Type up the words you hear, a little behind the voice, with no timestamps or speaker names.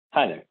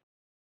Hi there.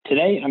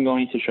 Today I'm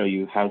going to show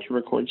you how to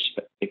record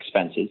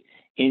expenses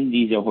in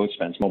the Zoho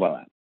Expense Mobile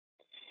app.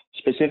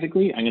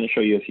 Specifically, I'm going to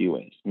show you a few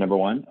ways. Number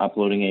one,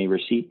 uploading a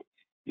receipt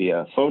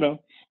via photo.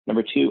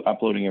 Number two,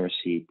 uploading a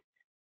receipt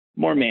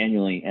more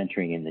manually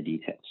entering in the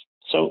details.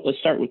 So let's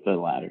start with the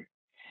latter.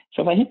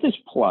 So if I hit this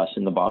plus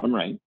in the bottom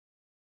right,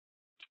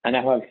 I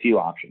now have a few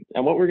options.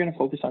 And what we're going to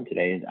focus on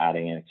today is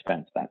adding an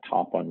expense, that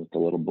top one with the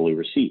little blue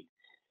receipt.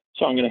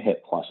 So I'm going to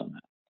hit plus on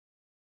that.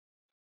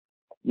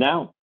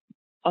 Now,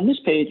 on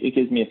this page, it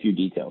gives me a few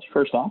details.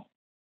 First off,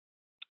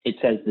 it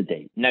says the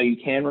date. Now, you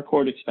can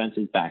record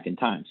expenses back in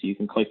time. So you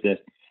can click this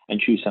and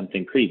choose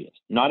something previous.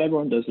 Not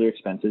everyone does their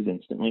expenses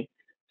instantly,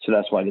 so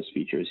that's why this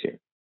feature is here.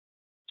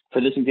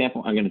 For this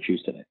example, I'm going to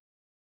choose today.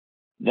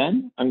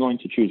 Then I'm going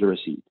to choose a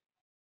receipt.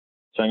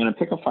 So I'm going to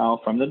pick a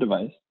file from the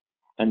device,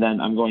 and then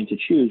I'm going to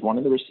choose one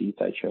of the receipts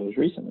I chose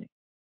recently.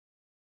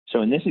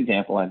 So in this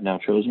example, I've now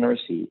chosen a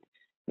receipt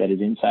that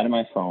is inside of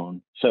my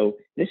phone. So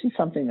this is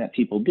something that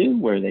people do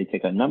where they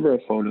take a number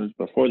of photos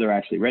before they're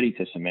actually ready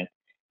to submit,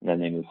 and then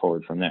they move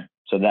forward from there.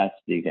 So that's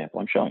the example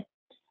I'm showing.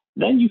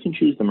 Then you can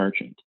choose the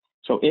merchant.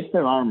 So if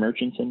there are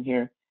merchants in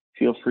here,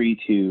 feel free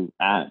to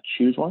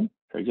choose one,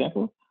 for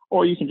example,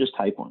 or you can just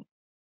type one.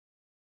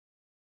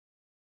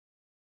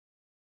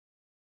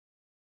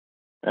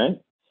 Right?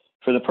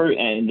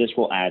 And this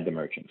will add the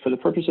merchant. For the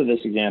purpose of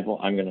this example,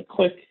 I'm going to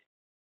click.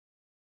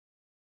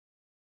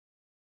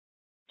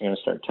 I'm going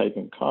to start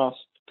typing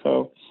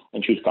Costco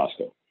and choose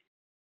Costco.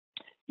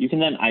 You can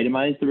then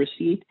itemize the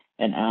receipt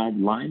and add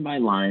line by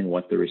line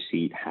what the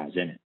receipt has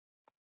in it.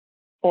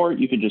 Or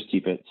you could just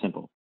keep it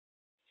simple.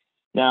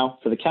 Now,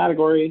 for the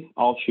category,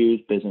 I'll choose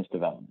business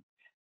development.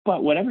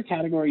 But whatever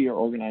category your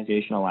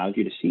organization allows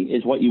you to see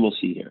is what you will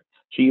see here.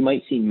 So you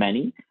might see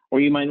many, or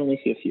you might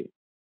only see a few.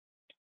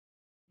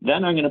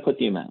 Then I'm going to put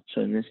the amount. So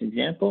in this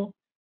example,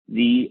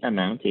 the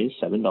amount is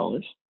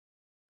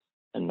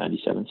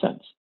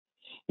 $7.97.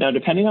 Now,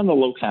 depending on the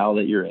locale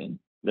that you're in,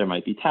 there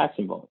might be tax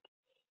involved.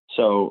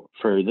 So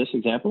for this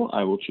example,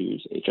 I will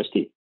choose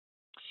HST.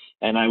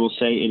 And I will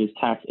say it is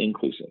tax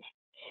inclusive.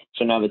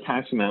 So now the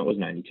tax amount was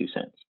 92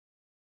 cents.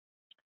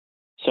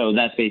 So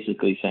that's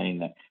basically saying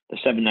that the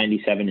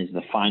 $7.97 is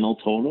the final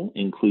total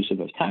inclusive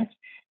of tax.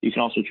 You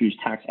can also choose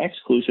tax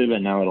exclusive,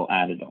 and now it'll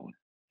add $1.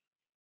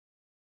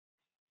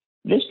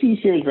 This piece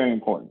here is very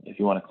important. If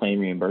you want to claim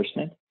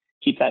reimbursement,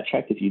 keep that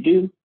checked if you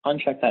do,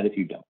 uncheck that if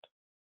you don't.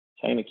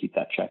 So I'm going to keep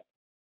that checked.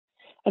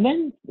 And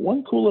then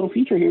one cool little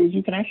feature here is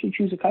you can actually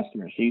choose a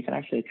customer. So you can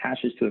actually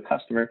attach this to a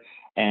customer,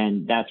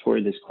 and that's where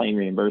this claim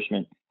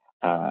reimbursement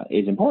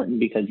is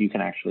important, because you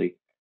can actually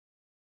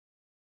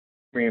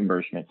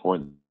reimbursement for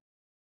them.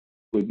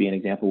 Would be an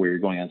example where you're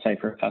going on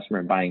site for a customer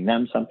and buying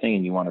them something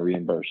and you want to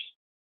reimburse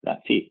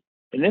that fee.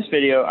 In this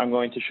video, I'm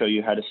going to show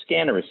you how to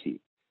scan a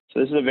receipt. So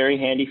this is a very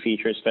handy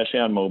feature,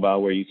 especially on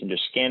mobile, where you can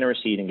just scan a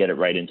receipt and get it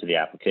right into the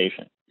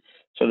application.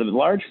 So the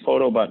large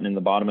photo button in the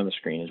bottom of the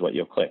screen is what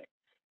you'll click.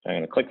 So I'm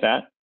going to click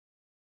that,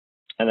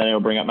 and then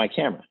it'll bring up my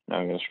camera. Now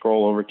I'm going to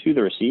scroll over to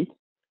the receipt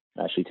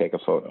and actually take a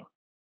photo.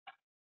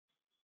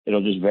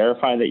 It'll just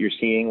verify that you're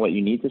seeing what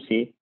you need to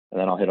see, and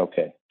then I'll hit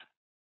OK.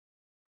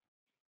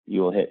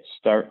 You will hit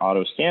Start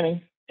Auto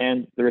Scanning,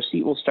 and the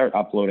receipt will start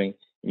uploading,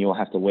 and you will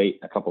have to wait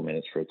a couple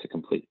minutes for it to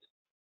complete.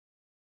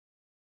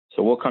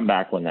 So we'll come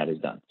back when that is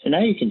done. So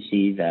now you can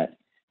see that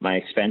my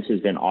expense has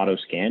been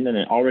auto-scanned, and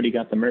it already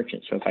got the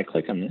merchant. So if I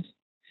click on this,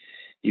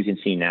 you can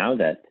see now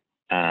that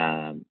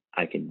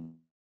I can,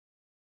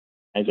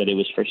 as that it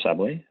was for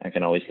Subway, I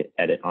can always hit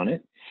Edit on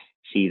it,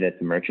 see that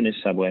the merchant is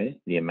Subway,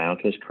 the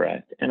amount was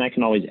correct, and I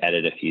can always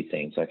edit a few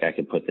things. Like I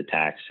could put the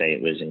tax, say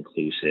it was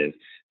inclusive,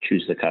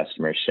 choose the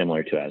customer,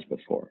 similar to as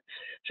before.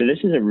 So this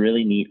is a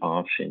really neat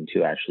option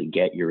to actually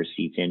get your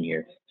receipts in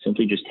here.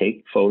 Simply just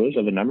take photos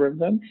of a number of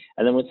them,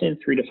 and then within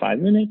 3 to 5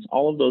 minutes,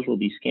 all of those will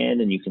be scanned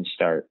and you can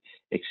start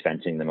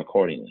expensing them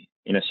accordingly.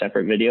 In a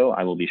separate video,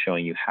 I will be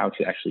showing you how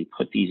to actually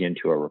put these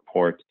into a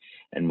report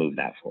and move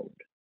that forward.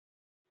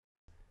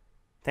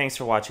 Thanks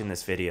for watching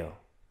this video.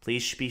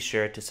 Please be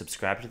sure to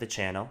subscribe to the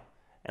channel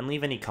and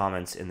leave any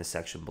comments in the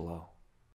section below.